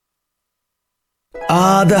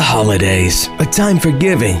Ah, the holidays. A time for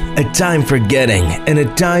giving, a time for getting, and a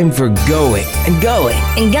time for going and going.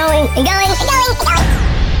 And going, and going, and going, and going.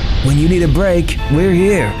 When you need a break, we're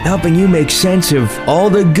here, helping you make sense of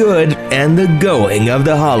all the good and the going of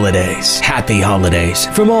the holidays. Happy holidays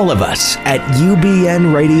from all of us at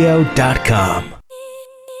ubnradio.com.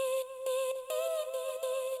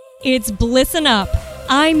 It's Blissin' Up.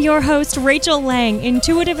 I'm your host, Rachel Lang,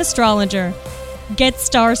 intuitive astrologer. Get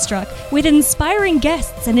starstruck with inspiring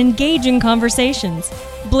guests and engaging conversations.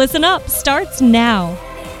 Blissin' Up starts now.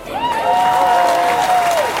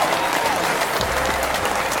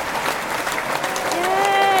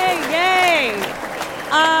 Yay!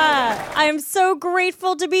 I am so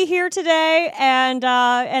grateful to be here today, and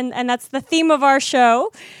that's the theme of our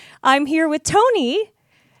show. I'm here with Tony.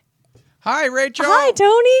 Hi, Rachel. Hi,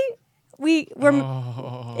 Tony. We're.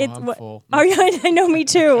 I'm full. Oh yeah, I know. Me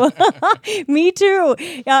too. Me too.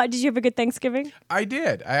 Did you have a good Thanksgiving? I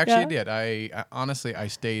did. I actually did. I honestly, I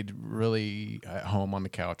stayed really at home on the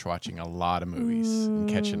couch watching a lot of movies and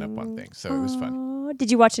catching up on things. So it was fun. Did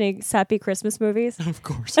you watch any sappy Christmas movies? Of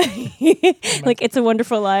course. Like It's a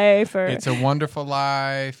Wonderful Life, or It's a Wonderful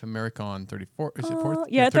Life, America on 34th. Is it 4th?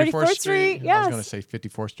 yeah, 34th Street. I Yes. was going to say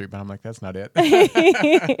 54th Street, but I'm like, that's not it.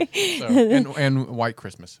 So, and White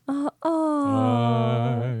Christmas.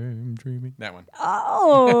 I'm dreaming. That one.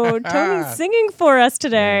 Oh, Tony's singing for us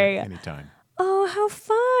today. Yeah, anytime. Oh, how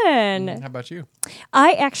fun. How about you?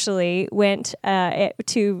 I actually went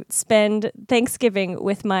to spend Thanksgiving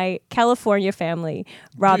with my California family,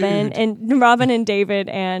 Robin and David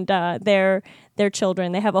and their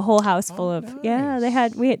children. They have a whole house full of nice.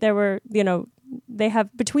 They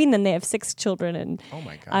have between them they have 6 children, and Oh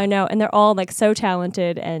my God. I know, and they're all like so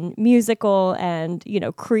talented and musical and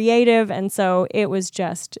creative, and so it was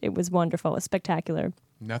wonderful. It was spectacular.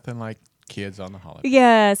 Nothing like kids on the holiday.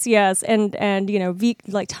 Yes, and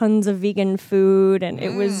like tons of vegan food, and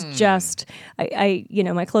it was just I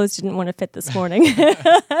my clothes didn't want to fit this morning. Is it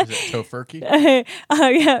tofurkey? Yeah.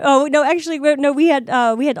 Oh no, actually, no. We had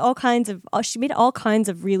all kinds of. She made all kinds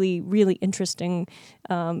of really, really interesting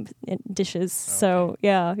dishes. Okay. So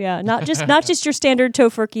yeah, not just your standard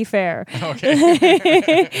tofurkey fare.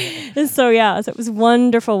 Okay. So it was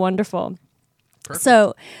wonderful. Perfect.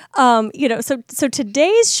 So, so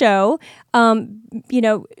today's show,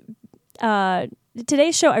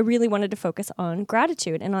 today's show, I really wanted to focus on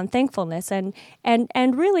gratitude and on thankfulness and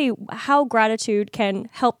really how gratitude can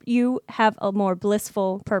help you have a more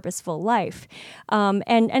blissful, purposeful life,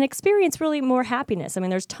 and experience really more happiness. I mean,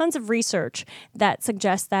 there's tons of research that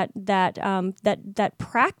suggests that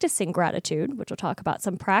practicing gratitude, which we'll talk about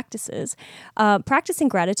some practices, practicing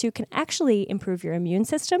gratitude can actually improve your immune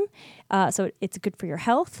system. So it's good for your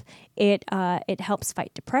health. It helps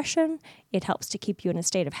fight depression. It helps to keep you in a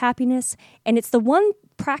state of happiness. And it's the one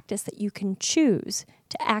practice that you can choose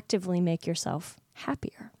to actively make yourself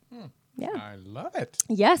happier. Yeah. I love it.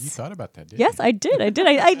 Yes. You thought about that, didn't Yes, you? I did.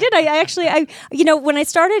 I actually,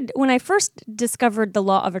 when I first discovered the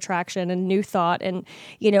law of attraction and New Thought and,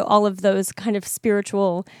 all of those kind of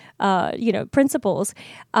spiritual, principles,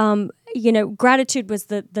 gratitude was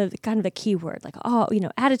the kind of the key word, like,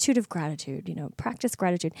 attitude of gratitude, practice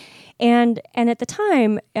gratitude. And at the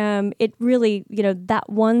time, it really, that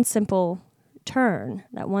one simple turn,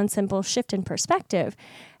 that one simple shift in perspective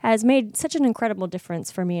has made such an incredible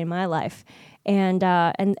difference for me in my life. And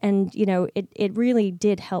it really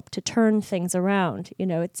did help to turn things around.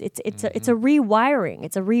 It's a rewiring,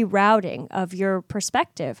 it's a rerouting of your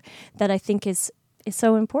perspective that I think is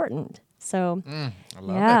so important. So I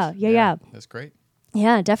love it. Yeah. That's great.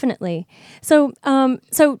 Yeah, definitely. So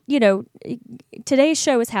today's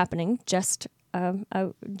show is happening just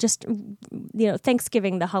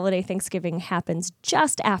Thanksgiving, the holiday Thanksgiving happens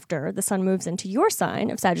just after the sun moves into your sign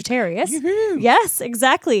of Sagittarius. Yoo-hoo. Yes,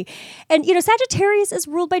 exactly. And, Sagittarius is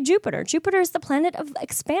ruled by Jupiter. Jupiter is the planet of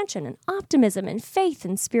expansion and optimism and faith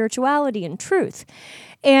and spirituality and truth.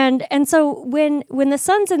 And so when the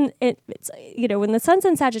sun's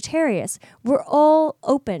in Sagittarius, we're all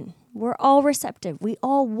open. We're all receptive. We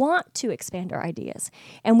all want to expand our ideas,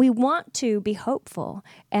 and we want to be hopeful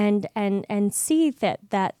and see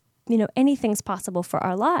that anything's possible for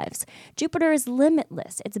our lives. Jupiter is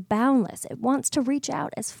limitless. It's boundless. It wants to reach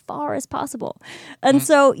out as far as possible. And this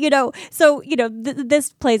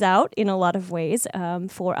plays out in a lot of ways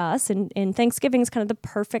for us. And Thanksgiving is kind of the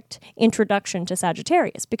perfect introduction to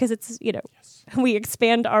Sagittarius because it's, we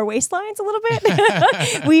expand our waistlines a little bit.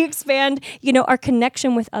 We expand, our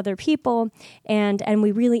connection with other people, and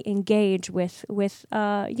we really engage with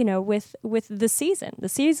the season. The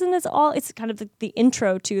season is it's kind of the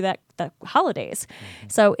intro to that the holidays.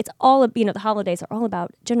 So it's all, the holidays are all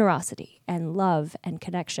about generosity and love and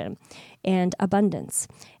connection and abundance.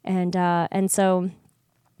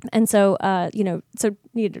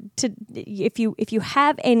 If you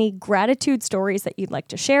have any gratitude stories that you'd like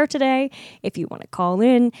to share today, if you want to call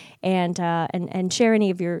in and share any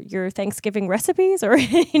of your Thanksgiving recipes or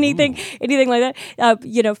anything like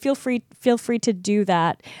that, feel free to do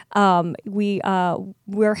that.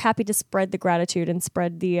 We're happy to spread the gratitude and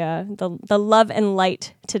spread the love and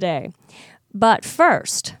light today. But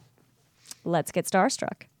first, let's get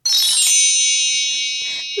starstruck.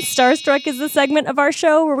 Starstruck is the segment of our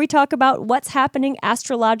show where we talk about what's happening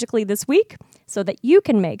astrologically this week so that you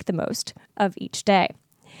can make the most of each day.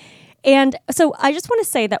 And so I just want to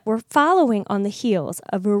say that we're following on the heels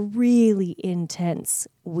of a really intense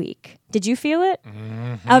week. Did you feel it?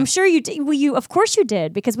 Mm-hmm. I'm sure you did. Well, of course you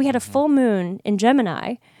did, because we had a full moon in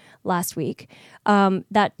Gemini last week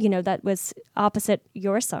that was opposite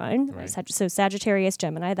your sign, right. So Sagittarius,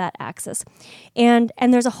 Gemini, that axis. And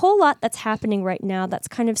there's a whole lot that's happening right now that's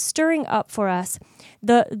kind of stirring up for us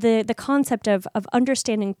the concept of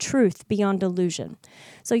understanding truth beyond illusion.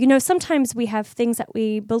 So, sometimes we have things that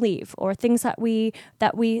we believe or things that we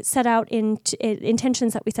set out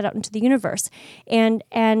intentions that we set out into the universe, and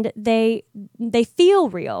they feel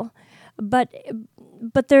real, but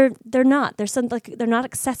they're not. They're not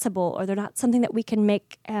accessible, or they're not something that we can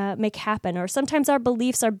make happen. Or sometimes our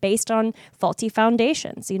beliefs are based on faulty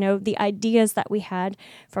foundations. The ideas that we had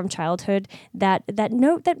from childhood that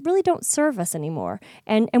really don't serve us anymore.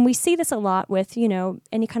 And we see this a lot with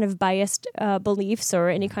any kind of biased beliefs, or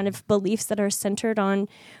any kind of beliefs that are centered on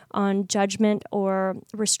judgment or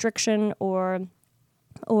restriction or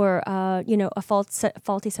a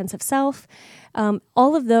faulty sense of self.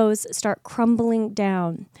 All of those start crumbling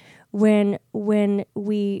down when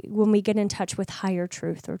we get in touch with higher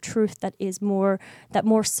truth, or truth that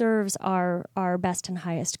more serves our best and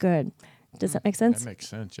highest good. Does that make sense? That makes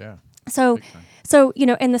sense, yeah. So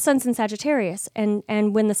and the sun's in Sagittarius,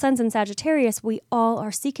 and when the sun's in Sagittarius, we all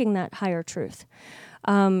are seeking that higher truth.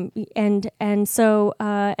 So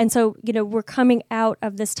we're coming out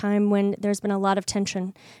of this time when there's been a lot of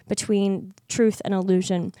tension between truth and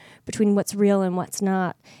illusion, between what's real and what's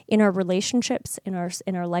not, in our relationships, in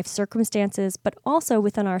our life circumstances, but also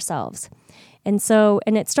within ourselves. And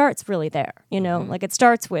it starts really there, like it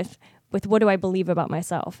starts with what do I believe about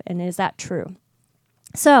myself, and is that true?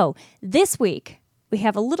 So this week, we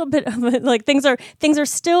have a little bit of things are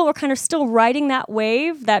still, we're kind of still riding that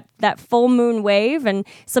wave, that full moon wave, and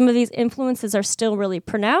some of these influences are still really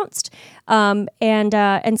pronounced. And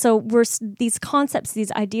so these concepts,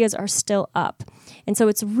 these ideas are still up. And so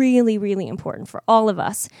it's really, really important for all of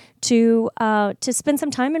us to spend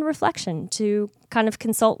some time in reflection, to kind of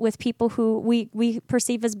consult with people who we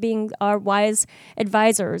perceive as being our wise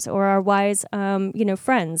advisors or our wise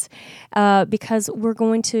friends, because we're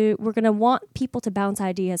going to want people to bounce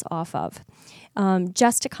ideas off of,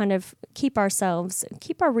 just to kind of keep our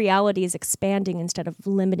realities expanding instead of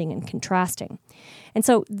limiting and contrasting. And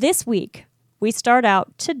so this week we start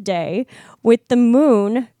out today with the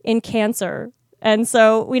moon in Cancer. And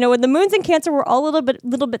so, when the moon's in Cancer, we're all a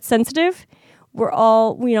little bit sensitive. We're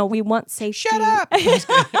all, we want safety. Shut up!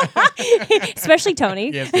 Especially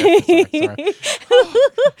Tony. Yes, sorry.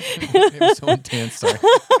 It was so intense, sorry.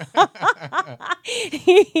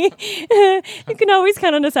 You can always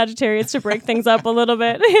count on a Sagittarius to break things up a little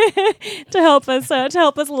bit, to help us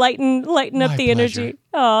lighten up the energy.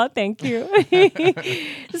 Oh, thank you.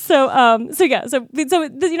 So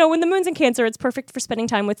when the moon's in Cancer, it's perfect for spending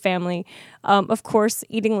time with family. Of course,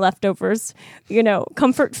 eating leftovers,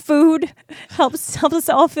 comfort food helps us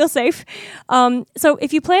all feel safe. So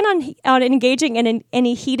if you plan on engaging in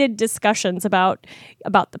any heated discussions about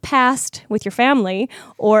the past with your family,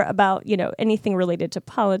 or about, anything related to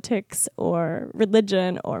politics or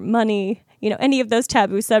religion or money, any of those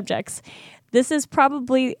taboo subjects, this is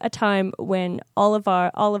probably a time when all of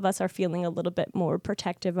us are feeling a little bit more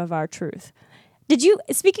protective of our truth.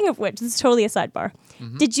 Speaking of which, this is totally a sidebar.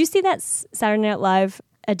 Mm-hmm. Did you see that Saturday Night Live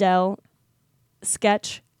Adele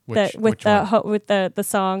sketch with the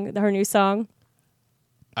song, her new song?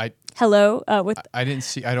 Hello. I didn't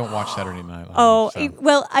see. I don't watch Saturday Night Live. Oh, so.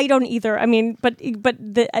 Well, I don't either. I mean, but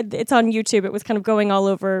it's on YouTube. It was kind of going all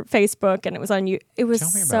over Facebook, and it was on you. It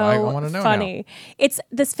was so I want to know funny. Now. It's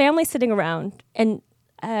this family sitting around, and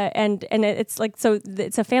and it's like, so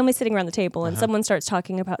it's a family sitting around the table, and someone starts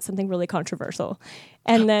talking about something really controversial,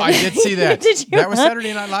 and then I did see that. Did you? That was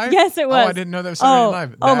Saturday Night Live? Yes, it was. Oh, I didn't know that was Saturday Night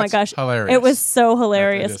Live. Oh my That's gosh, hilarious. It was so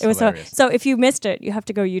hilarious. It is It was hilarious. so if you missed it, you have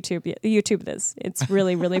to go YouTube this. It's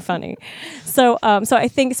really really funny. So I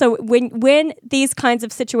think so when these kinds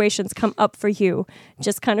of situations come up for you,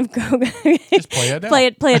 just kind of go Just play it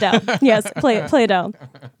down. play it down. Yes, play it down.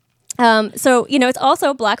 So, it's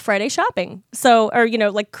also Black Friday shopping. So, or,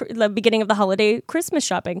 like the beginning of the holiday Christmas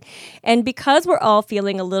shopping. And because we're all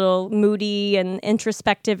feeling a little moody and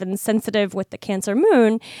introspective and sensitive with the Cancer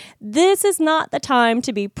moon, this is not the time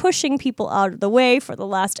to be pushing people out of the way for the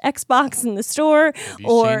last Xbox in the store. Have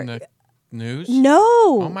you seen the news? No.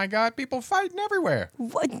 Oh my God, people fighting everywhere.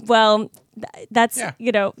 Well, that's this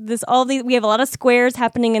we have a lot of squares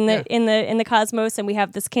happening in the Yeah. in the cosmos, and we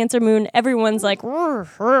have this Cancer moon. Everyone's like, "Rrr,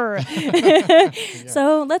 rrr."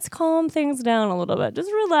 So let's calm things down a little bit. Just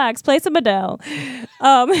relax, play some Adele.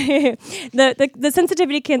 The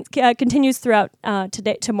sensitivity continues throughout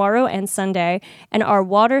tomorrow and Sunday, and our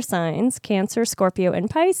water signs, Cancer, Scorpio, and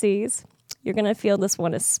Pisces. You're going to feel this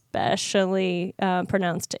one especially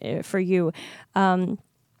pronounced for you.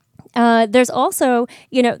 There's also,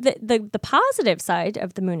 the positive side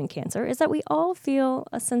of the moon in Cancer is that we all feel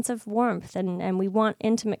a sense of warmth and we want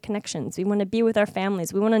intimate connections. We want to be with our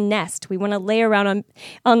families. We want to nest. We want to lay around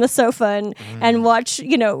on the sofa and watch,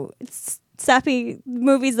 sappy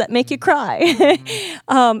movies that make you cry.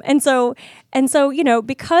 And so,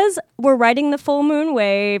 because we're riding the full moon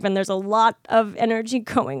wave and there's a lot of energy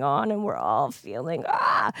going on and we're all feeling,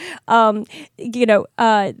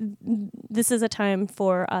 this is a time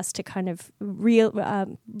for us to kind of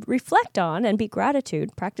reflect on and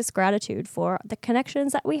practice gratitude for the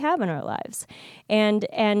connections that we have in our lives and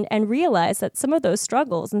realize that some of those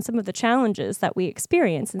struggles and some of the challenges that we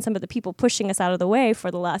experience and some of the people pushing us out of the way for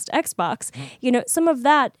the last Xbox, some of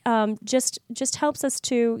that just helps us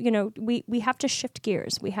to, we have to shift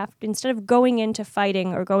gears. We have to, instead of going into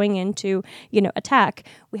fighting or going into, attack,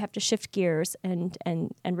 we have to shift gears and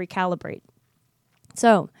recalibrate.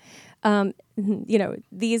 So,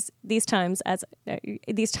 these times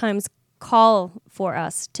call for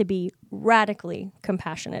us to be radically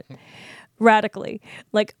compassionate. Radically,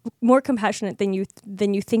 like more compassionate than you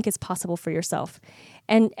think is possible for yourself.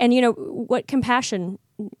 And what compassion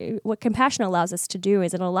allows us to do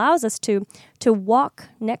is it allows us to walk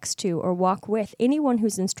next to or walk with anyone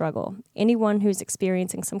who's in struggle, anyone who's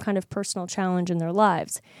experiencing some kind of personal challenge in their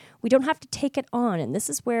lives. We don't have to take it on, and this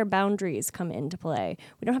is where boundaries come into play.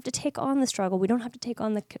 We don't have to take on the struggle. We don't have to take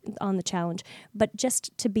on the challenge, but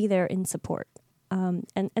just to be there in support.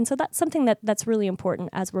 And so that's something that's really important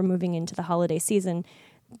as we're moving into the holiday season.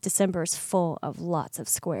 December is full of lots of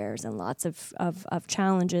squares and lots of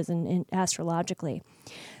challenges and astrologically.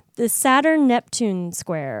 The Saturn-Neptune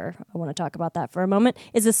square, I want to talk about that for a moment,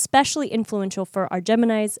 is especially influential for our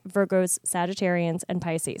Geminis, Virgos, Sagittarians, and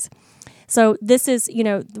Pisces. So this is,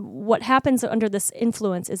 what happens under this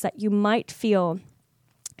influence is that you might feel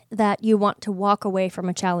that you want to walk away from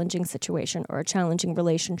a challenging situation or a challenging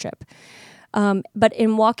relationship. But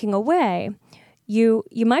in walking away, you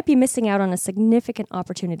might be missing out on a significant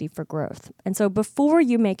opportunity for growth. And so before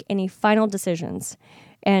you make any final decisions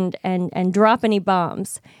and drop any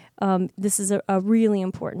bombs, this is a really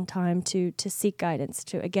important time to seek guidance,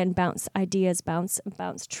 to, again, bounce ideas, bounce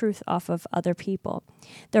truth off of other people.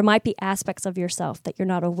 There might be aspects of yourself that you're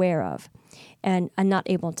not aware of and not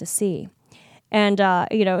able to see. And,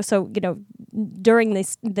 during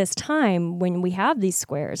this time when we have these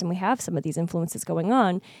squares and we have some of these influences going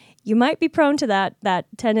on, you might be prone to that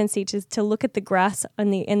tendency to look at the grass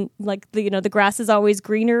the grass is always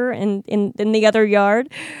greener in the other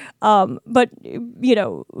yard. But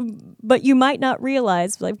you might not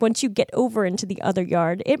realize, like, once you get over into the other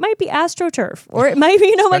yard, it might be AstroTurf, or it might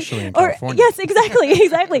be, especially in California. Yes,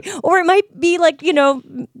 exactly. Or it might be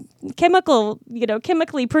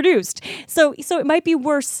chemically produced. So it might be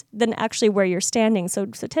worse than actually where you're standing. So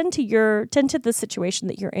tend to the situation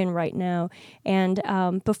that you're in right now, and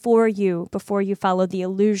before you follow the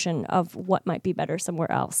illusion of what might be better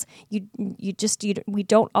somewhere else. We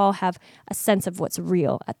don't all have a sense of what's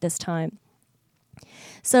real at this time.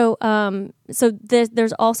 So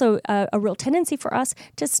there's also a real tendency for us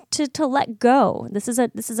to let go. This is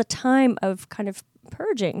a time of kind of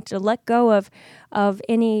purging, to let go of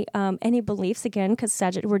any beliefs, again, because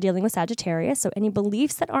we're dealing with Sagittarius, so any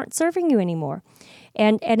beliefs that aren't serving you anymore.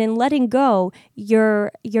 And in letting go,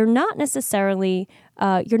 you're not necessarily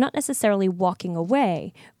walking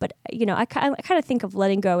away, but I kind of think of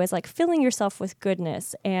letting go as like filling yourself with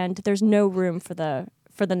goodness, and there's no room for the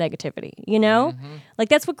for the negativity, you know? Like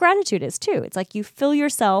that's what gratitude is too. It's like you fill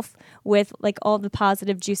yourself with like all the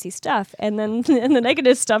positive, juicy stuff, and then and the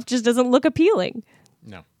negative stuff just doesn't look appealing.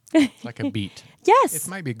 No. It's like a beet. Yes. It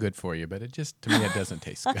might be good for you, but to me, it doesn't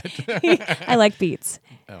taste good. I like beets.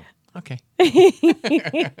 Oh, okay.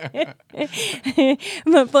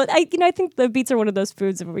 but I think the beets are one of those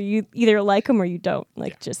foods where you either like them or you don't.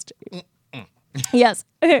 Like just yes.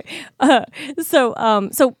 So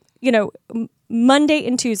Monday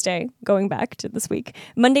and Tuesday, going back to this week,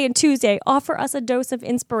 Monday and Tuesday offer us a dose of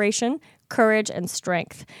inspiration, courage, and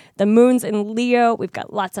strength. The moon's in Leo. We've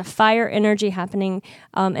got lots of fire energy happening.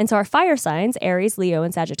 And so our fire signs, Aries, Leo,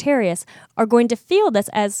 and Sagittarius, are going to feel this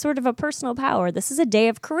as sort of a personal power. This is a day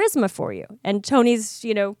of charisma for you. And Tony's,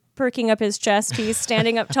 perking up his chest. He's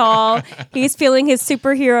standing up tall. He's feeling his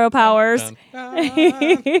superhero powers.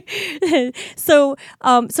 So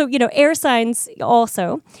air signs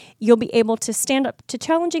also, you'll be able to stand up to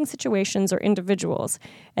challenging situations or individuals.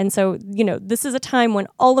 And so, this is a time when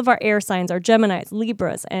all of our air signs, our Geminis,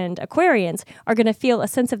 Libras, and Aquarians, are going to feel a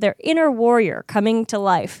sense of their inner warrior coming to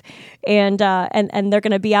life. And they're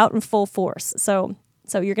going to be out in full force. So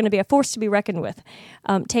you're going to be a force to be reckoned with.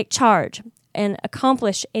 Take charge and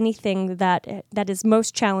accomplish anything that is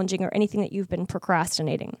most challenging or anything that you've been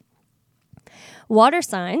procrastinating. Water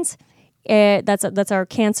signs, that's our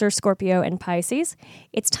Cancer, Scorpio, and Pisces.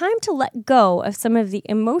 It's time to let go of some of the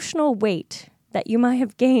emotional weight that you might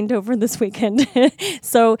have gained over this weekend.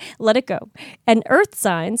 So let it go. And earth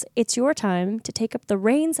signs, it's your time to take up the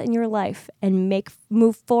reins in your life and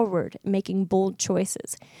move forward, making bold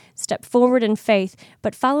choices. Step forward in faith,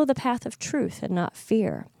 but follow the path of truth and not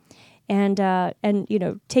fear. And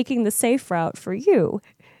taking the safe route for you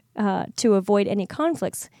to avoid any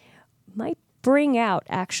conflicts might bring out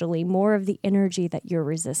actually more of the energy that you're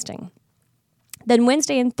resisting. Then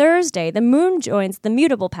Wednesday and Thursday, the moon joins the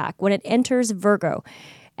mutable pack when it enters Virgo.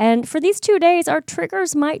 And for these 2 days, our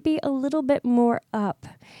triggers might be a little bit more up.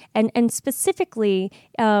 And specifically,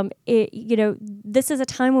 this is a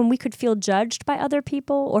time when we could feel judged by other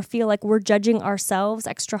people or feel like we're judging ourselves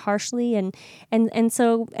extra harshly. And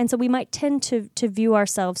so we might tend to view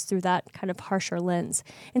ourselves through that kind of harsher lens.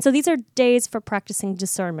 And so these are days for practicing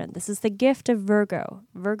discernment. This is the gift of Virgo.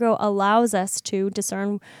 Virgo allows us to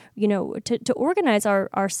discern, to organize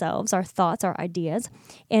ourselves, our thoughts, our ideas,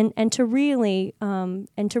 and to really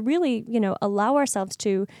allow ourselves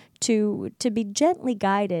to be gently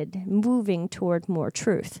guided, moving toward more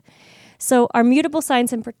truth. So our mutable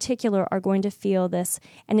signs in particular are going to feel this,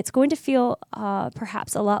 and it's going to feel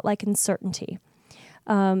perhaps a lot like uncertainty.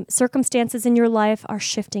 Circumstances in your life are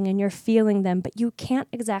shifting and you're feeling them, but you can't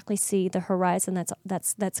exactly see the horizon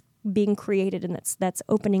that's being created and that's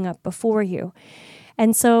opening up before you.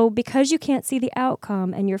 And so because you can't see the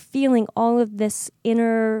outcome and you're feeling all of this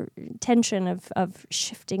inner tension of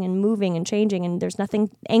shifting and moving and changing, and there's nothing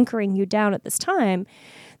anchoring you down at this time,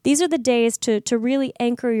 these are the days to really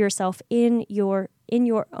anchor yourself in your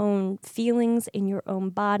own feelings, in your own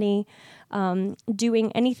body,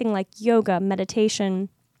 doing anything like yoga, meditation,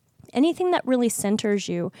 anything that really centers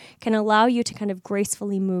you can allow you to kind of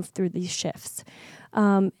gracefully move through these shifts.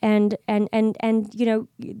 And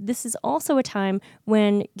this is also a time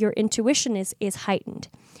when your intuition is heightened.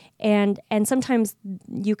 And sometimes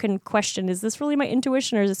you can question, is this really my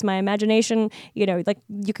intuition or is this my imagination? Like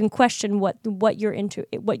you can question what your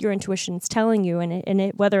intuition is telling you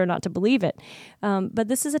and whether or not to believe it. But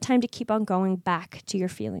this is a time to keep on going back to your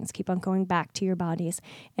feelings, keep on going back to your bodies,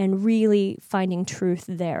 and really finding truth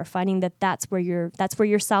there, finding that's where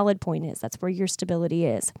your solid point is, that's where your stability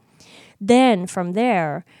is. Then from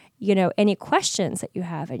there, any questions that you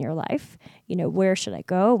have in your life, where should I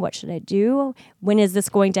go? What should I do? When is this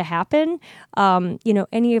going to happen?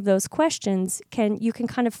 Any of those questions you can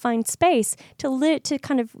kind of find space to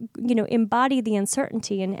kind of, embody the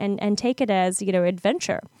uncertainty and take it as,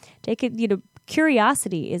 adventure. Take it,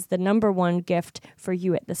 curiosity is the number one gift for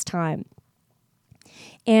you at this time.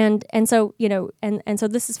 And so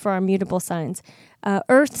this is for our mutable signs.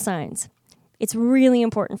 Earth signs. It's really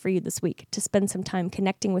important for you this week to spend some time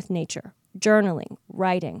connecting with nature, journaling,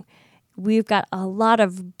 writing. We've got a lot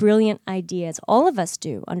of brilliant ideas. All of us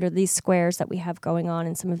do under these squares that we have going on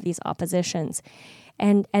in some of these oppositions.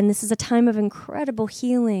 And this is a time of incredible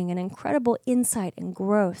healing and incredible insight and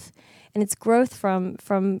growth. And it's growth from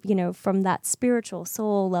that spiritual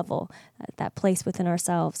soul level, that place within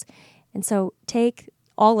ourselves. And so take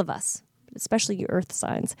all of us, especially you earth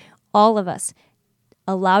signs, all of us,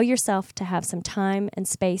 allow yourself to have some time and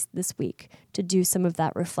space this week to do some of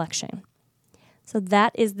that reflection. So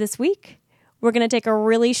that is this week. We're going to take a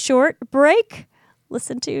really short break.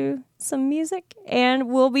 listen to some music, and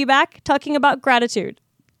we'll be back talking about gratitude.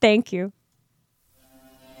 Thank you.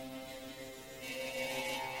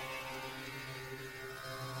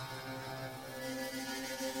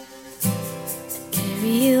 Carry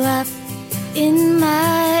you up in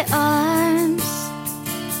my arms.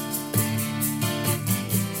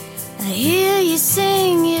 I hear you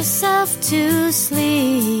sing yourself to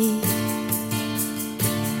sleep.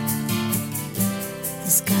 The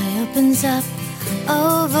sky opens up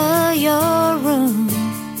over your room.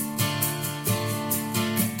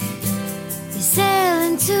 You sail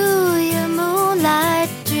into your moonlight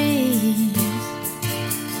dreams.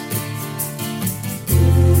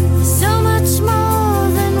 So much more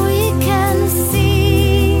than we can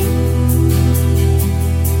see.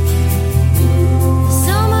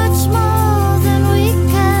 So much more than we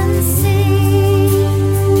can see.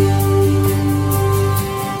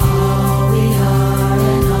 All we are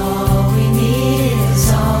and all we need is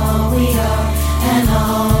all we are, and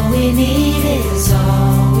all we need is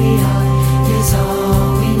all we are, is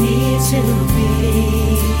all we need to be.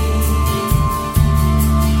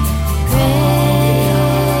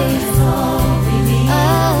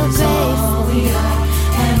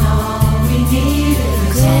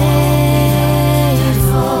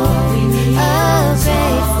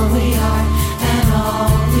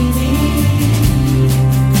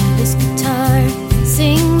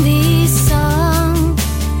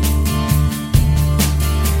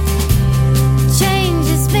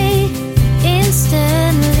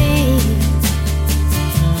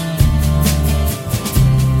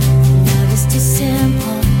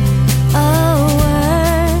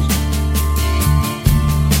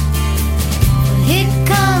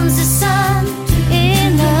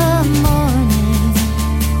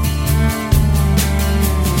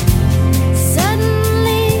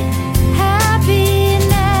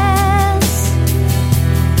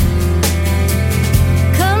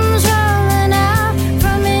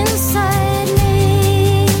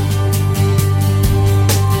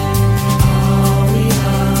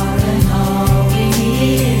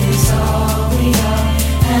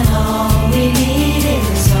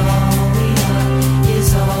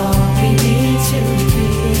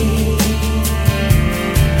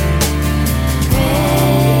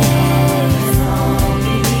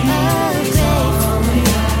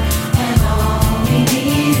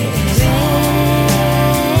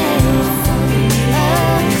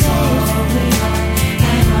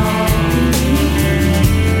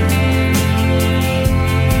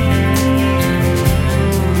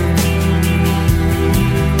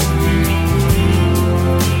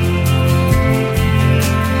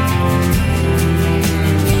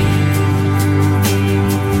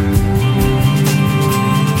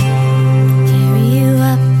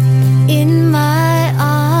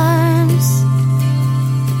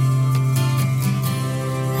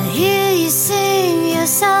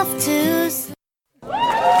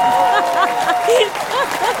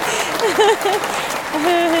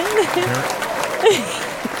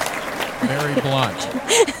 Very blunt.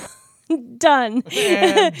 Done.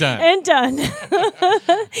 And done. And done.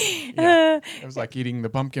 Yeah. It was like eating the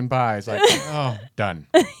pumpkin pie. It's like, oh, done.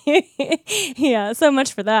 Yeah, so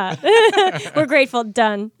much for that. We're grateful.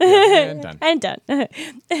 Done. Yeah, and done. And done.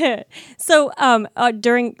 So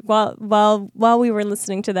during while we were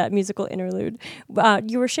listening to that musical interlude,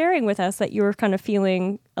 you were sharing with us that you were kind of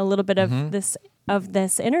feeling a little bit of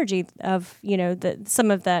this energy of, you know,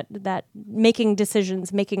 some of that making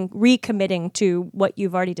decisions, recommitting to what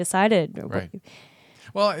you've already decided. Right.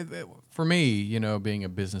 Well, for me, you know, being a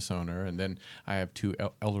business owner, and then I have two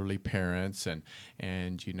elderly parents, and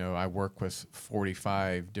you know, I work with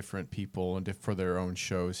 45 different people and for their own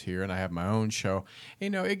shows here, and I have my own show. You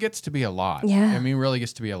know, it gets to be a lot. Yeah. I mean, really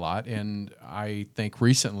gets to be a lot. And I think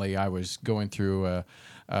recently I was going through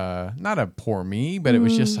not a poor me, but it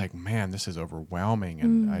was just like, man, this is overwhelming,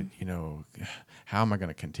 and I, you know, how am I going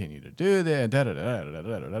to continue to do this?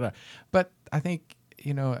 But I think,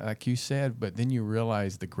 you know, like you said, but then you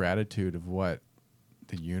realize the gratitude of what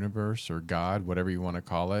the universe or God, whatever you want to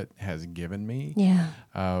call it, has given me. Yeah.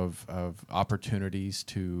 Of opportunities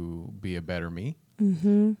to be a better me,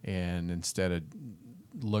 Mm-hmm. and instead of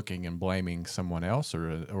looking and blaming someone else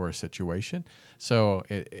or a situation. So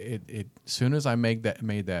it soon as I made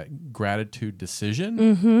that gratitude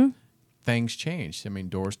decision, things changed. I mean,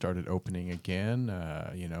 doors started opening again.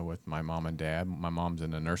 You know, with my mom and dad. My mom's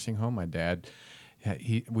in a nursing home. My dad,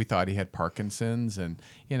 we thought he had Parkinson's, and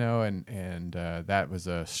you know, and that was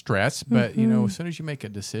a stress. But you know, as soon as you make a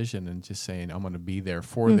decision and just saying I'm going to be there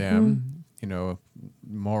for them, you know,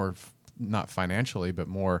 more not financially, but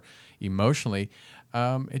more emotionally,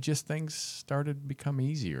 it just things started to become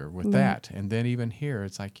easier with that. And then even here,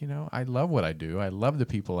 it's like, I love what I do. I love the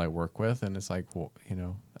people I work with. And it's like, well,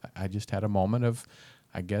 I just had a moment of,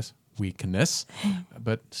 I guess, weakness.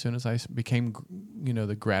 But as soon as I became,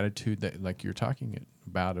 the gratitude that like you're talking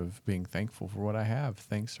about of being thankful for what I have,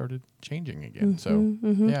 things started changing again. So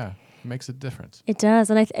yeah, it makes a difference. It does.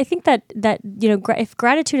 And I think that if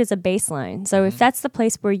gratitude is a baseline, so if that's the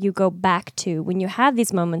place where you go back to when you have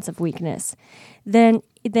these moments of weakness, then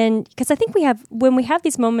because I think when we have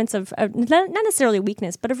these moments of not necessarily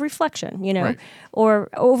weakness, but of reflection, Right. or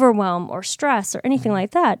overwhelm or stress or anything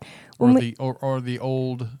like that. Or the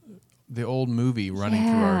old movie running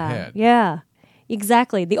through our head. Yeah,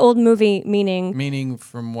 exactly. The old movie Meaning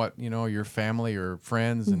from what, your family or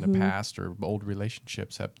friends in the past or old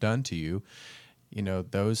relationships have done to you,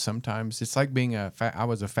 those sometimes, it's like being I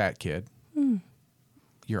was a fat kid.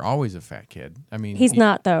 You're always a fat kid. I mean, he's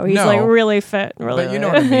not though. He's no, like really fit. Really, but you know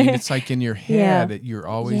what I mean? It's like in your head, Yeah. you're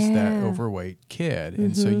always that Yeah. overweight kid.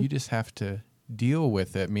 And so you just have to deal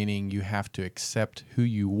with it, meaning you have to accept who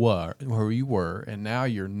you were. And now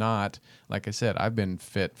you're not, like I said, I've been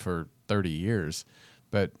fit for 30 years,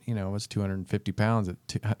 but I was 250 pounds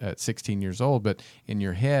at 16 years old. But in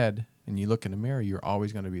your head, and you look in the mirror, you're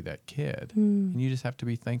always going to be that kid. And you just have to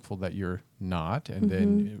be thankful that you're not, and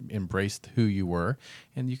then embrace who you were,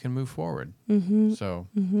 and you can move forward. So,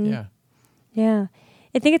 yeah. Yeah.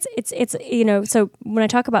 I think it's so when I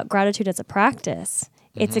talk about gratitude as a practice,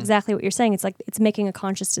 it's exactly what you're saying. It's like it's making a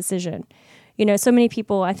conscious decision. So many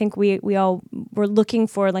people, I think we all were looking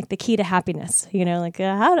for like the key to happiness, like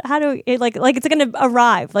how do it, like it's going to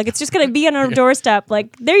arrive, like it's just going to be on our doorstep.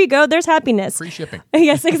 Like, there you go. There's happiness. Free shipping.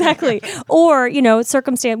 Yes, exactly. Or,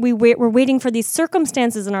 we're waiting for these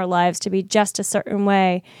circumstances in our lives to be just a certain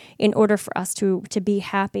way in order for us to be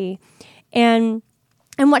happy. And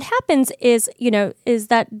what happens is, is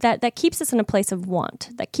that keeps us in a place of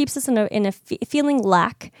want, that keeps us feeling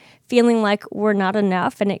lack, feeling like we're not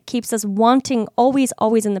enough, and it keeps us wanting, always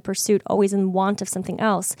in the pursuit, always in want of something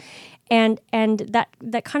else. And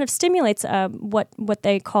that kind of stimulates what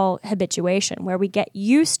they call habituation, where we get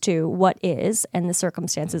used to what is and the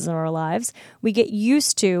circumstances in our lives. We get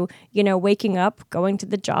used to, waking up, going to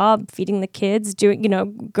the job, feeding the kids, doing,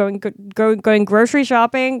 going grocery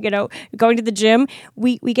shopping, going to the gym.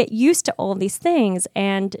 We get used to all these things,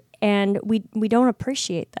 and we don't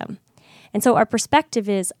appreciate them. And so our perspective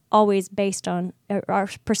is always based on our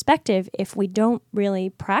perspective. If we don't really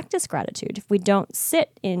practice gratitude, if we don't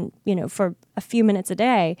sit in, for a few minutes a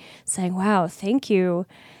day saying, wow, thank you,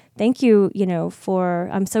 for,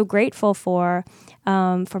 I'm so grateful for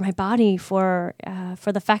my body, for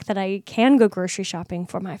the fact that I can go grocery shopping,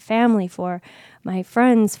 for my family, for my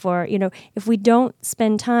friends, if we don't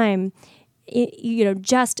spend time,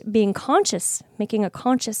 just being conscious,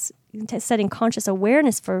 setting conscious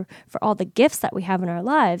awareness for all the gifts that we have in our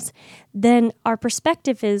lives, then our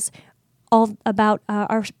perspective is aimed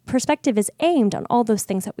on all those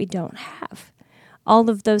things that we don't have, all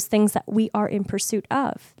of those things that we are in pursuit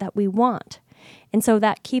of, that we want. And so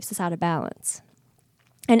that keeps us out of balance.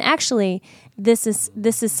 And actually, this is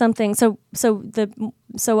something. So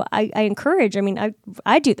I encourage. I mean,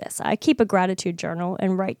 I do this. I keep a gratitude journal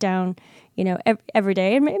and write down, every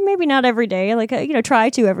day, and maybe not every day, like try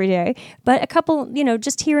to every day, but a couple,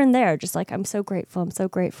 just here and there, just like I'm so grateful. I'm so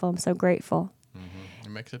grateful. I'm so grateful. It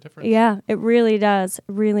makes a difference. Yeah, it really does. It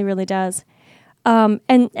really, really does. And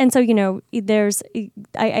so there's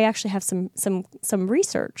I actually have some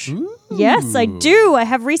research. Ooh. Yes, I do. I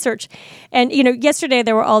have research, and yesterday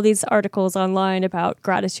there were all these articles online about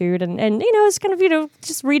gratitude, and it's kind of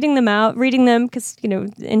just reading them because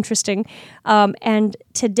interesting. And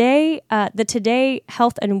today, the Today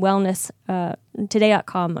Health and Wellness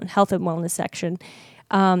Today.com on Health and Wellness section,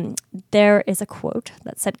 there is a quote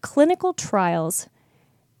that said, "Clinical trials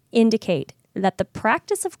indicate that the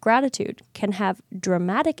practice of gratitude can have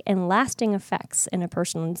dramatic and lasting effects in a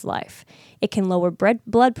person's life. It can lower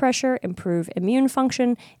blood pressure, improve immune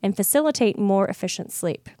function, and facilitate more efficient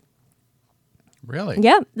sleep." Really?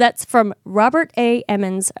 Yeah, that's from Robert A.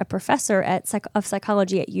 Emmons, a professor of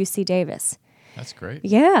psychology at UC Davis. That's great.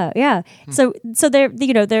 Yeah. So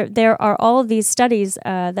there are all of these studies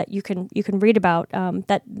that you can read about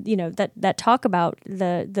that talk about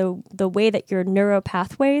the way that your neural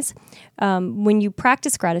pathways, when you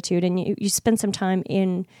practice gratitude and you spend some time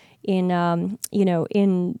in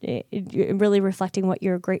really reflecting what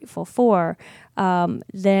you're grateful for,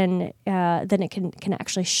 then it can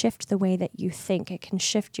actually shift the way that you think. It can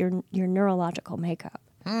shift your neurological makeup.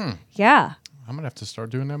 Yeah. I'm gonna have to start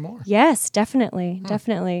doing that more. Yes, definitely,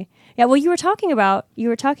 definitely. Yeah. Well, you were talking about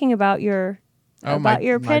your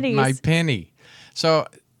your pennies. My penny. So,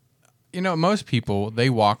 most people, they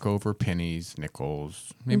walk over pennies,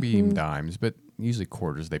 nickels, maybe even dimes, but usually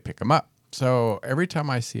quarters, they pick them up. So every time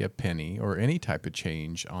I see a penny or any type of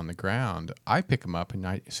change on the ground, I pick them up, and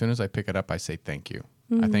as soon as I pick it up, I say thank you.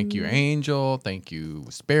 I thank you, angel. Thank you,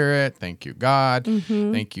 spirit. Thank you, God.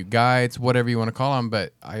 Thank you, guides, whatever you want to call them.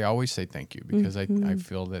 But I always say thank you because I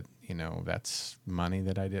feel that, that's money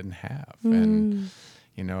that I didn't have. And,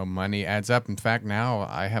 money adds up. In fact, now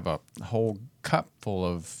I have a whole cup full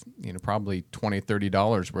of, probably $20,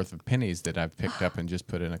 $30 worth of pennies that I've picked up and just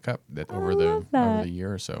put in a cup over the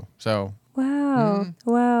year or so. So wow.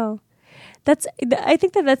 Wow. I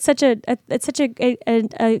think that's such a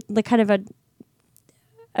like kind of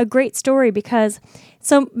a great story, because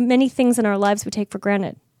so many things in our lives we take for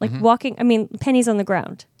granted, like walking. I mean, pennies on the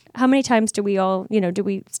ground. How many times do we all, do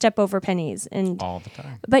we step over pennies? And all the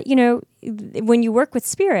time. But when you work with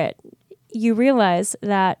spirit, you realize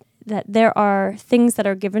that there are things that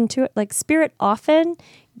are given to it. Like spirit, often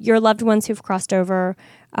your loved ones who've crossed over.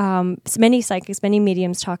 So many psychics, many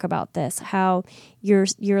mediums talk about this, how your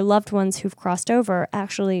loved ones who've crossed over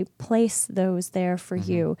actually place those there for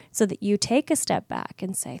you, so that you take a step back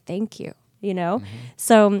and say thank you.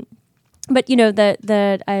 So. But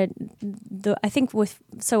I think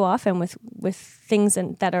so often with things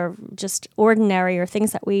that are just ordinary, or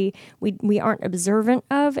things that we aren't observant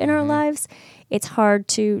of in our lives, it's hard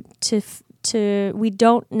to we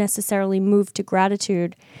don't necessarily move to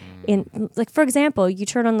gratitude. In, like, for example, you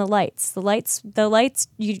turn on the lights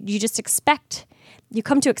you just expect. You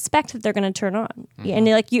come to expect that they're going to turn on, and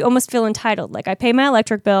you almost feel entitled. Like, I pay my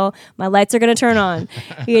electric bill, my lights are going to turn on,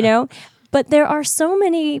 But there are so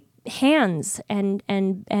many hands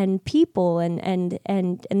and people and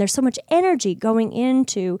there's so much energy going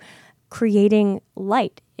into creating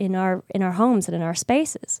light in our homes and in our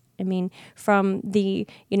spaces. I mean, from the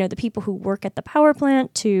the people who work at the power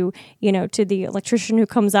plant to the electrician who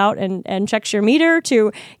comes out and checks your meter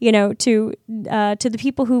to the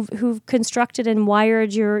people who've constructed and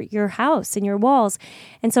wired your house and your walls.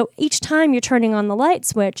 And so each time you're turning on the light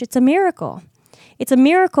switch, it's a miracle. It's a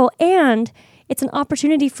miracle, and it's an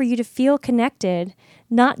opportunity for you to feel connected,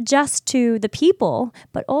 not just to the people,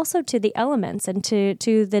 but also to the elements and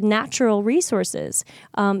to the natural resources,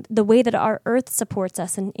 the way that our earth supports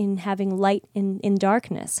us in having light in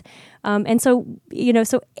darkness. And so,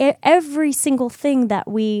 every single thing that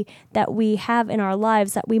we have in our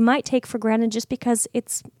lives that we might take for granted just because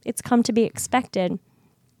it's come to be expected,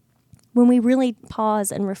 when we really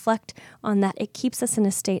pause and reflect on that, it keeps us in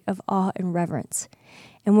a state of awe and reverence.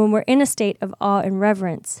 And when we're in a state of awe and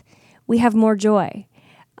reverence, we have more joy.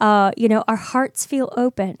 Our hearts feel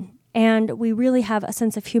open, and we really have a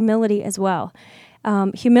sense of humility as well.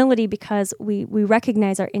 Humility because we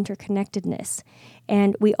recognize our interconnectedness,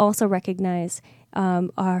 and we also recognize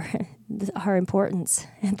our importance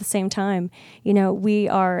at the same time. We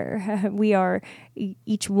are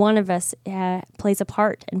each one of us plays a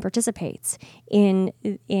part and participates in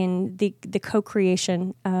the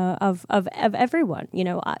co-creation of everyone.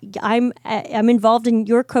 I'm involved in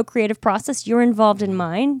your co-creative process. You're involved in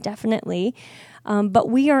mine, definitely. But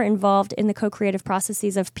we are involved in the co-creative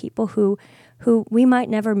processes of people who we might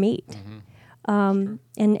never meet. And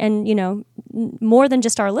more than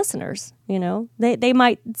just our listeners, they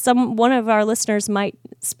might, one of our listeners might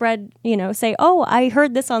spread, say, oh, I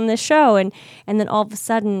heard this on this show. And then all of a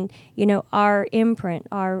sudden, our imprint,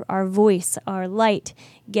 our voice, our light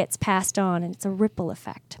gets passed on, and it's a ripple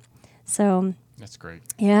effect. So that's great.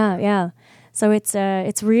 Yeah. So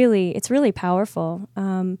it's really powerful.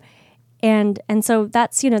 And so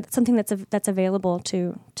that's, that's something that's available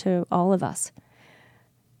to all of us.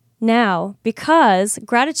 Now, because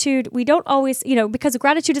gratitude, we don't always, because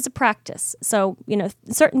gratitude is a practice. So,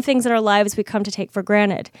 certain things in our lives we come to take for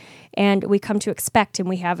granted, and we come to expect, and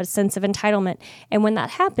we have a sense of entitlement. And when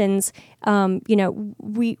that happens,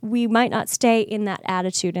 we might not stay in that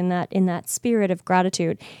attitude, in that spirit of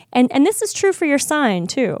gratitude. And this is true for your sign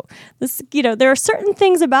too. This, there are certain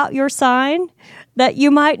things about your sign that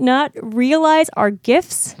you might not realize are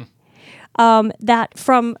gifts, that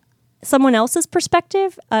from someone else's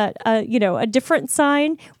perspective, a different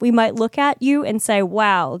sign, we might look at you and say,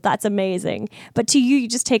 wow, that's amazing. But to you, you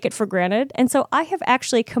just take it for granted. And so I have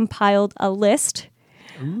actually compiled a list.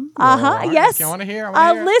 Yes. I want to hear.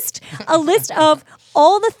 A list of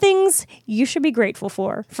all the things you should be grateful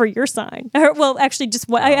for your sign. Well, actually, just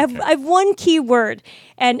one. I have one key word,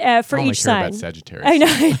 and for I only each care sign. About Sagittarius. I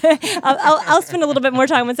know. I'll spend a little bit more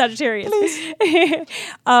time with Sagittarius.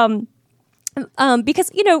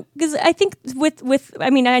 Because I think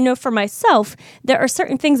I know for myself, there are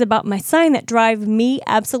certain things about my sign that drive me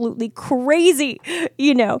absolutely crazy.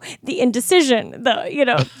 The indecision,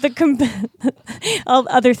 all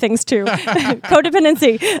other things too,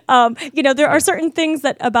 codependency. There are certain things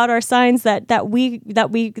that about our signs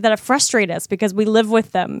that frustrate us because we live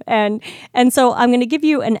with them, and so I'm going to give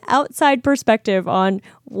you an outside perspective on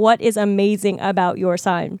what is amazing about your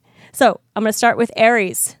sign. So I'm going to start with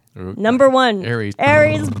Aries. Number 1. Aries.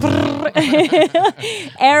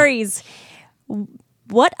 Aries.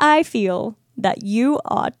 What I feel that you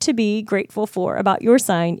ought to be grateful for about your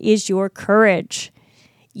sign is your courage.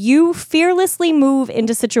 You fearlessly move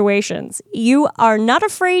into situations. You are not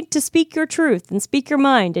afraid to speak your truth and speak your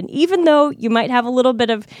mind. And even though you might have a little bit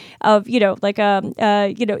of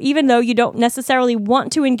even though you don't necessarily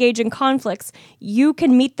want to engage in conflicts, you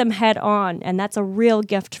can meet them head on. And that's a real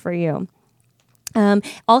gift for you.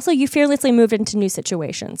 Also, you fearlessly move into new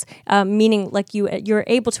situations, meaning like you're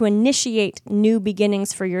able to initiate new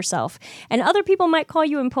beginnings for yourself. And other people might call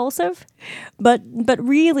you impulsive, but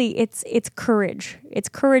really it's courage. It's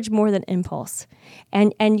courage more than impulse.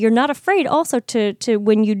 And you're not afraid also to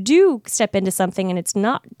when you do step into something and it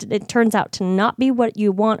turns out to not be what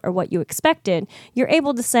you want or what you expected, you're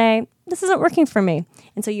able to say, this isn't working for me.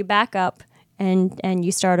 And so you back up and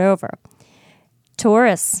you start over.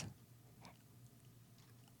 Taurus.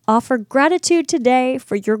 Offer gratitude today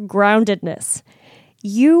for your groundedness.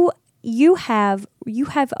 You have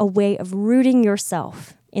a way of rooting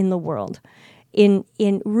yourself in the world, in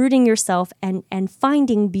rooting yourself and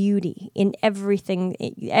finding beauty in everything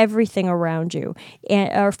around you,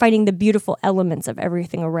 or finding the beautiful elements of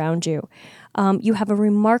everything around you. You have a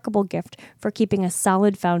remarkable gift for keeping a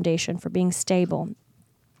solid foundation, for being stable.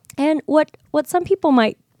 And what some people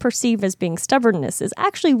might perceive as being stubbornness is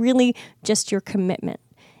actually really just your commitment.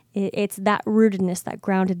 It's that rootedness, that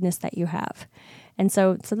groundedness that you have. And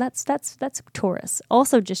so that's Taurus.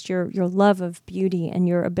 Also just your love of beauty and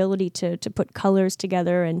your ability to put colors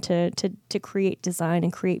together and to create design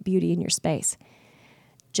and create beauty in your space.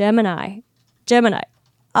 Gemini.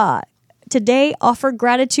 Today offer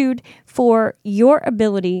gratitude for your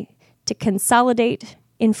ability to consolidate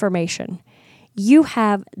information. You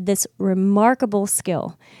have this remarkable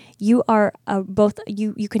skill. You are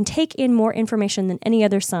you can take in more information than any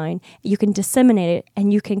other sign. You can disseminate it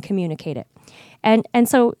and you can communicate it. And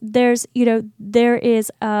so there is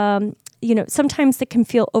sometimes it can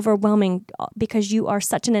feel overwhelming because you are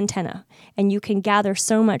such an antenna and you can gather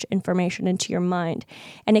so much information into your mind,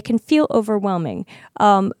 and it can feel overwhelming.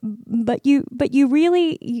 But you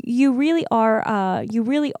really are a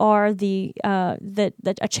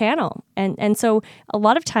channel, and so a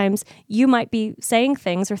lot of times you might be saying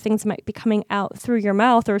things, or things might be coming out through your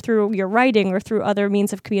mouth or through your writing or through other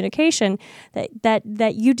means of communication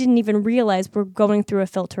that you didn't even realize were going through a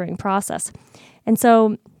filtering process, and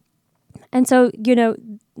so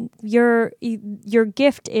your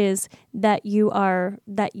gift is that your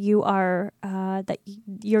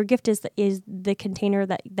gift is the container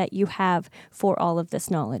that you have for all of this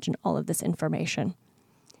knowledge and all of this information.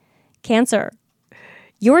 Cancer,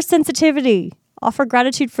 your sensitivity. Offer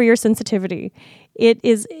gratitude for your sensitivity.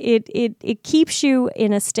 It keeps you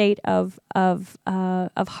in a state of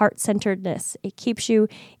heart-centeredness. It keeps you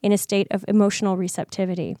in a state of emotional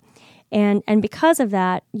receptivity. And because of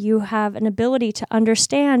that, you have an ability to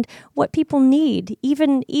understand what people need,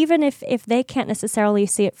 even if they can't necessarily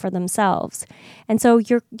see it for themselves. And so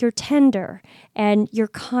you're tender and you're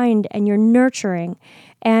kind and you're nurturing.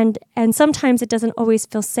 And sometimes it doesn't always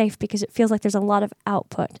feel safe because it feels like there's a lot of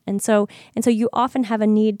output. And so you often have a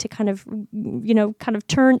need to kind of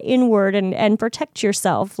turn inward and protect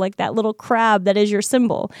yourself like that little crab that is your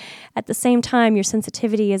symbol. At the same time, your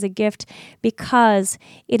sensitivity is a gift because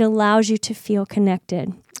it allows you to feel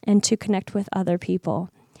connected and to connect with other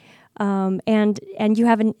people. And you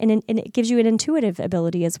have and it gives you an intuitive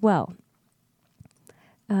ability as well.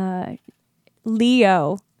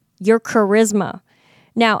 Leo, your charisma.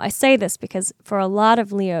 Now, I say this because for a lot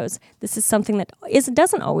of Leos, this is something that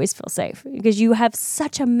doesn't always feel safe, because you have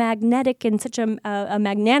such a magnetic and such a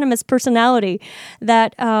magnanimous personality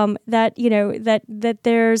that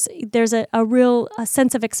there's a real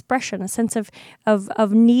sense of expression, a sense of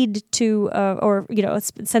need to, a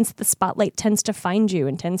sense that the spotlight tends to find you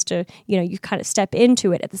and tends to, you kind of step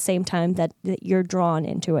into it at the same time that you're drawn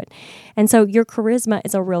into it. And so your charisma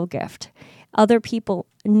is a real gift. other people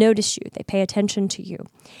notice you, they pay attention to you.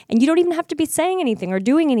 And you don't even have to be saying anything or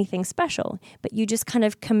doing anything special, but you just kind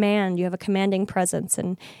of command, you have a commanding presence,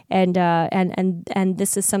 and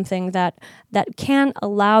this is something that can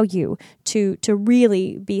allow you to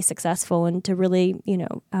really be successful and to really,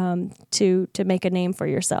 to make a name for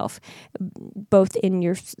yourself, both in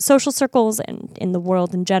your social circles and in the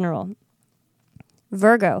world in general.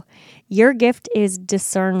 Virgo, your gift is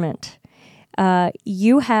discernment.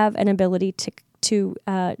 You have an ability to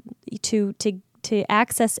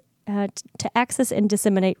access and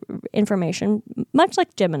disseminate information, much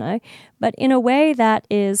like Gemini, but in a way that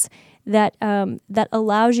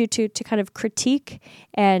allows you to kind of critique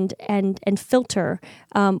and filter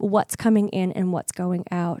what's coming in and what's going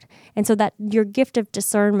out. And so that your gift of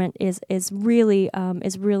discernment is really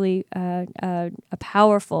a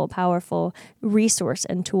powerful resource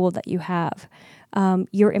and tool that you have.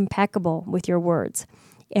 You're impeccable with your words.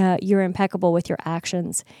 You're impeccable with your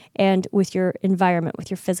actions and with your environment, with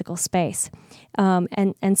your physical space.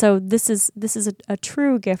 And so this is a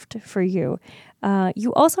true gift for you.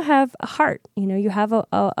 You also have a heart. You have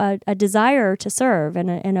a desire to serve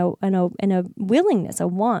and a willingness, a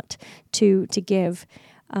want to give.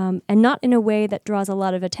 And not in a way that draws a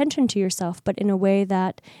lot of attention to yourself, but in a way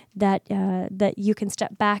that you can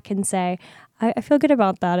step back and say, I feel good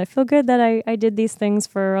about that. I feel good that I did these things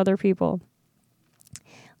for other people.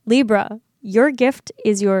 Libra, your gift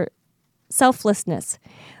is your selflessness.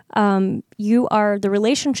 You are the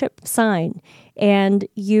relationship sign, and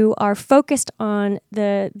you are focused on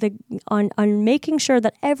on making sure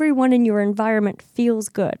that everyone in your environment feels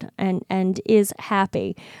good and is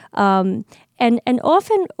happy. And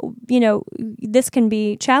often, this can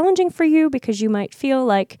be challenging for you because you might feel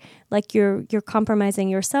like you're compromising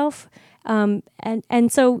yourself.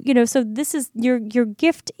 And so this is your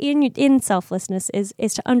gift in selflessness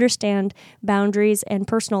is to understand boundaries and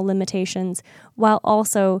personal limitations while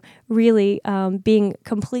also really being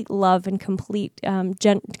complete love and complete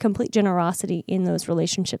generosity in those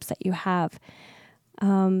relationships that you have.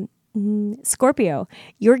 Scorpio,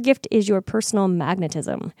 your gift is your personal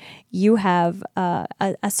magnetism. You have a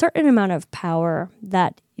certain amount of power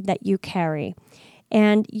that you carry.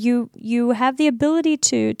 And you have the ability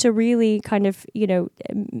to really kind of,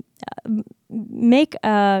 make,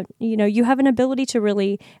 you have an ability to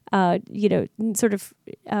really,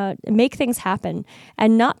 make things happen.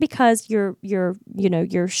 And not because you're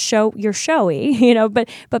showy,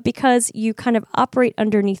 but because you kind of operate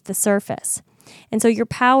underneath the surface. And so your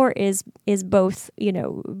power is both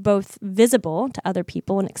visible to other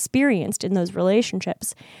people and experienced in those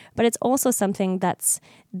relationships, but it's also something that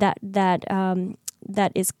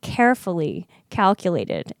is carefully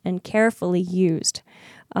calculated and carefully used.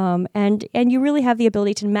 And you really have the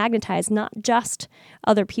ability to magnetize not just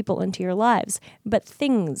other people into your lives, but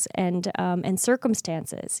things and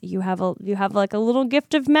circumstances. You have like a little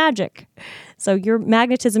gift of magic. So your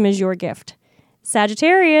magnetism is your gift.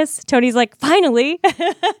 Sagittarius, Tony's like, finally.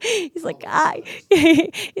 He's like,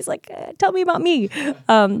 tell me about me.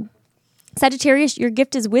 Sagittarius, your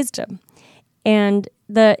gift is wisdom. And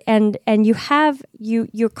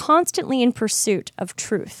you're constantly in pursuit of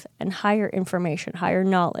truth and higher information, higher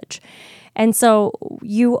knowledge. And so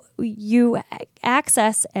you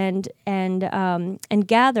access and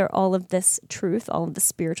gather all of this truth, all of the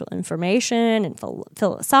spiritual information and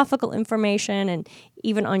philosophical information, and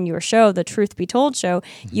even on your show, the Truth Be Told show,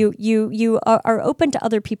 you are open to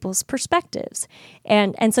other people's perspectives,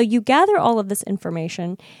 and so you gather all of this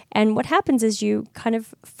information, and what happens is you kind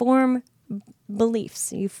of form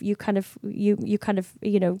beliefs. You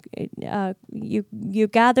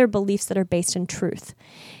gather beliefs that are based in truth.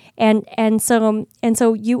 And so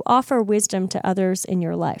you offer wisdom to others in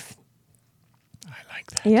your life. I like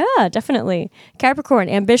that. Yeah, definitely. Capricorn,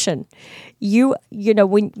 ambition.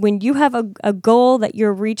 When you have a goal that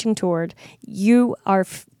you're reaching toward, you are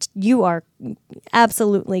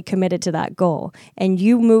absolutely committed to that goal, and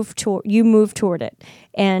you move toward it.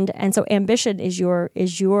 And so ambition is your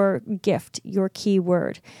gift, your key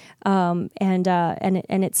word. And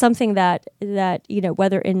it's something that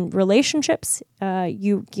whether in relationships,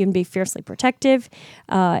 you can be fiercely protective,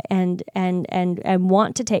 and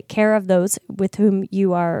want to take care of those with whom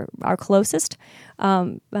you are closest,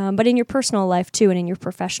 but in your personal life too, and in your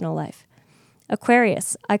professional life.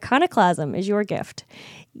 Aquarius, iconoclasm is your gift.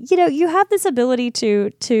 You have this ability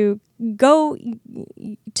to go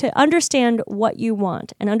to understand what you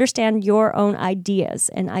want and understand your own ideas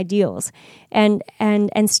and ideals and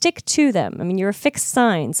stick to them. I mean, you're a fixed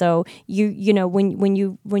sign, so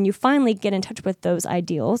when you finally get in touch with those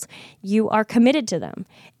ideals, you are committed to them.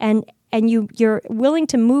 And you're willing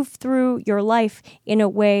to move through your life in a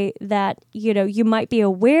way that, you might be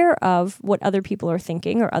aware of what other people are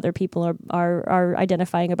thinking or other people are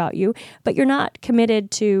identifying about you, but you're not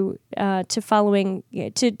committed to following,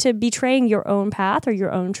 to betraying your own path or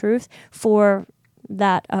your own truth for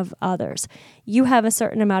that of others. You have a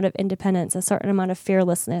certain amount of independence, a certain amount of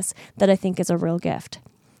fearlessness that I think is a real gift.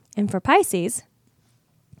 And for Pisces,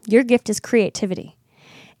 your gift is creativity.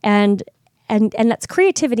 And that's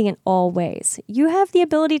creativity in all ways. You have the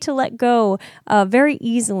ability to let go very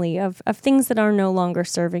easily of things that are no longer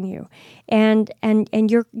serving you. And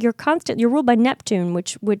you're ruled by Neptune,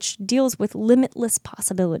 which deals with limitless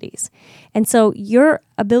possibilities. And so your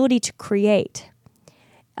ability to create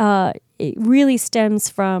it really stems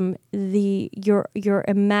from your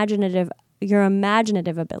imaginative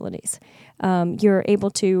abilities. You're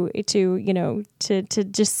able to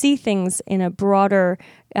just see things in a broader,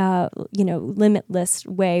 limitless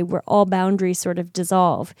way where all boundaries sort of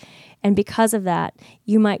dissolve. And because of that,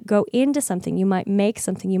 you might go into something, you might make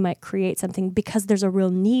something, you might create something because there's a real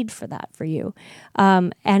need for that for you.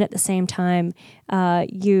 And at the same time,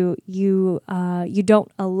 you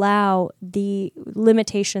don't allow the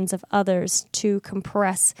limitations of others to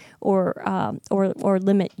compress or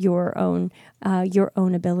limit your own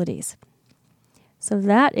abilities. So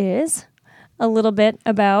that is a little bit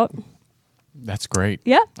about. That's great.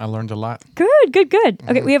 Yeah. I learned a lot. Good.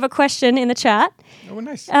 Okay, we have a question in the chat. Oh,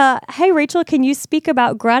 nice. Hey, Rachel, can you speak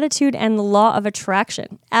about gratitude and the law of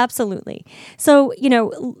attraction? Absolutely. So,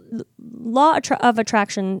 law of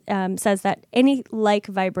attraction says that any like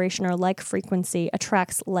vibration or like frequency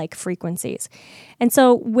attracts like frequencies. And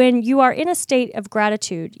so when you are in a state of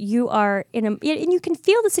gratitude, you are and you can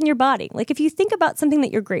feel this in your body. Like if you think about something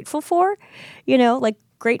that you're grateful for, like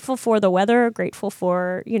grateful for the weather, grateful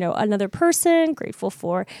for, another person, grateful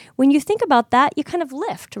for, when you think about that, you kind of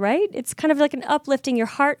lift, right? It's kind of like an uplifting, your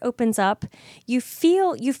heart opens up, you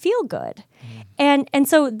feel good. And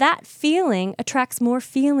so that feeling attracts more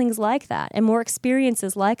feelings like that and more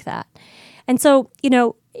experiences like that. And so,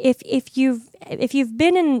 if you've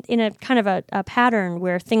been in a kind of a pattern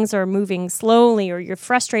where things are moving slowly or you're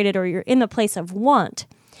frustrated or you're in the place of want,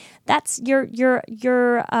 that's you're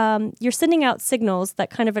sending out signals that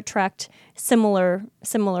kind of attract similar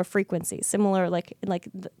frequencies, similar like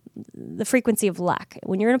the frequency of lack.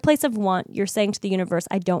 When you're in a place of want, you're saying to the universe,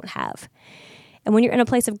 I don't have. And when you're in a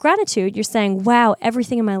place of gratitude, you're saying, wow,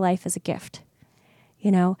 everything in my life is a gift.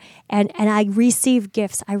 And I receive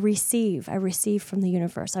gifts. I receive from the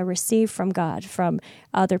universe. I receive from God, from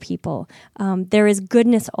other people. There is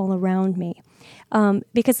goodness all around me.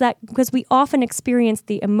 Because we often experience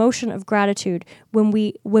the emotion of gratitude when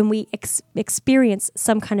we experience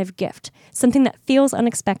some kind of gift, something that feels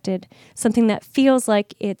unexpected, something that feels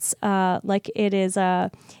like it's an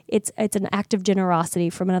act of generosity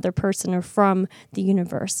from another person or from the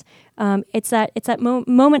universe. It's that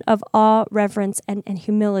moment of awe, reverence, and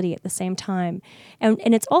humility at the same time, and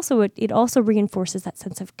it also reinforces that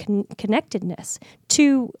sense of connectedness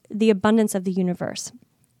to the abundance of the universe,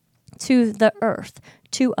 to the earth,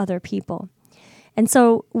 to other people. And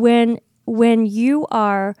so when you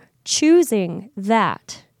are choosing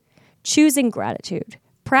gratitude,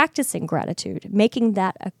 practicing gratitude, making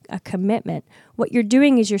that a commitment, what you're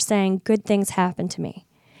doing is you're saying, good things happen to me.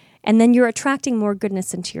 And then you're attracting more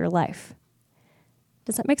goodness into your life.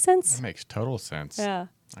 Does that make sense? That makes total sense. Yeah.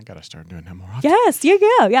 I got to start doing that more often. Yes,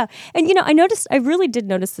 yeah. And, I really did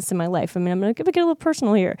notice this in my life. I mean, I'm going to get a little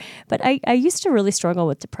personal here, but I used to really struggle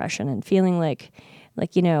with depression and feeling like,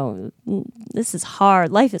 this is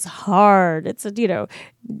hard. Life is hard. It's,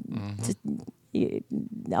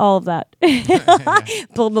 all of that.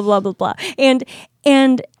 Blah, blah, blah, blah, blah. And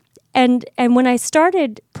when I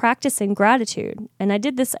started practicing gratitude, and I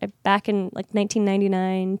did this back in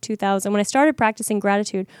 1999, 2000, when I started practicing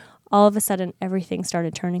gratitude, all of a sudden everything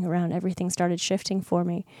started turning around. Everything started shifting for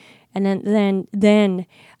me. And then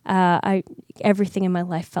everything in my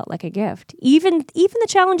life felt like a gift, even the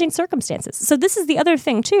challenging circumstances. So this is the other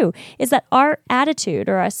thing too, is that our attitude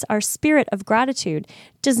or our spirit of gratitude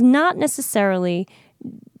does not necessarily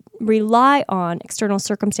rely on external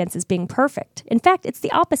circumstances being perfect. In fact, it's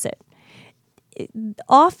the opposite.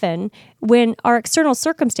 Often when our external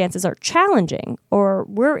circumstances are challenging or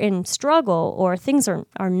we're in struggle or things are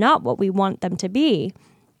not what we want them to be,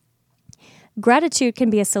 gratitude can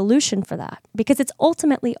be a solution for that because it's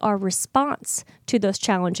ultimately our response to those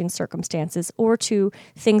challenging circumstances or to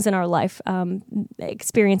things in our life,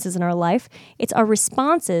 experiences in our life. It's our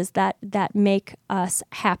responses that make us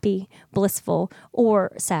happy, blissful,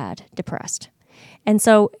 or sad, depressed. And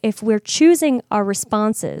so if we're choosing our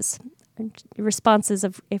responses, responses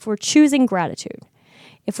of if we're choosing gratitude,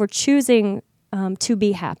 if we're choosing to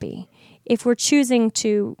be happy, if we're choosing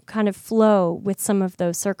to kind of flow with some of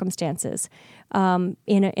those circumstances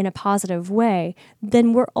in a positive way,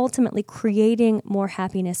 then we're ultimately creating more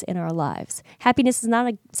happiness in our lives. Happiness is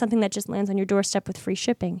not something that just lands on your doorstep with free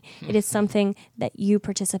shipping. It is something that you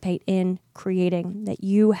participate in creating, that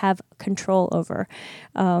you have control over.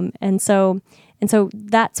 And so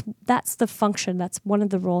that's the function. That's one of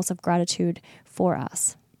the roles of gratitude for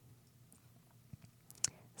us.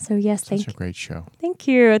 So yes, Such a great show. Thank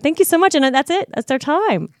you so much. And that's it. That's our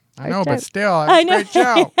time. I know, but still, I it's a know. great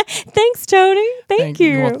show. Thanks, Tony. Thank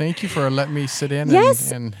you. Well, thank you for letting me sit in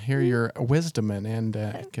Yes. and hear your wisdom, and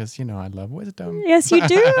because I love wisdom. Yes, you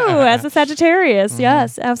do. As a Sagittarius,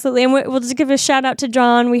 yes, absolutely. And we'll just give a shout out to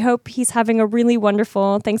John. We hope he's having a really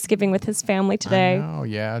wonderful Thanksgiving with his family today. Oh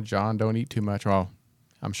yeah, John, don't eat too much. Well,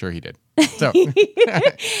 I'm sure he did. So,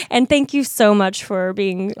 And thank you so much for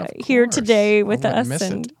being here course. today with I wouldn't us.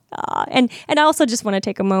 miss And it. and I also just want to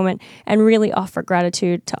take a moment and really offer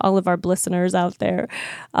gratitude to all of our listeners out there.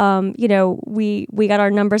 We got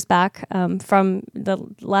our numbers back from the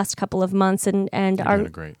last couple of months, and You're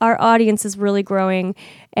doing great. our audience is really growing,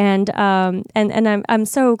 and I'm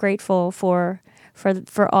so grateful for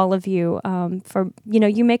all of you for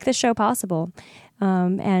you make this show possible.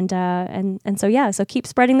 So keep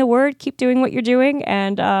spreading the word, keep doing what you're doing,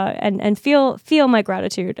 and feel my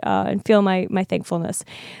gratitude and feel my thankfulness.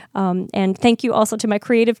 And thank you also to my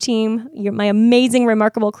creative team, my amazing,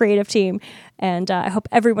 remarkable creative team. And I hope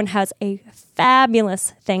everyone has a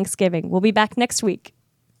fabulous Thanksgiving. We'll be back next week.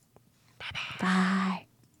 Bye-bye. Bye.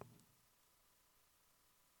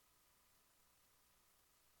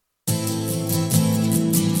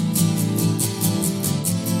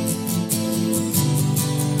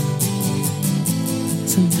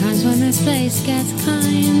 Sometimes when this place gets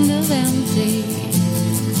kind of empty,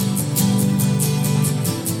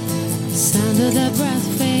 sound of the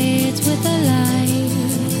breath fades with the light.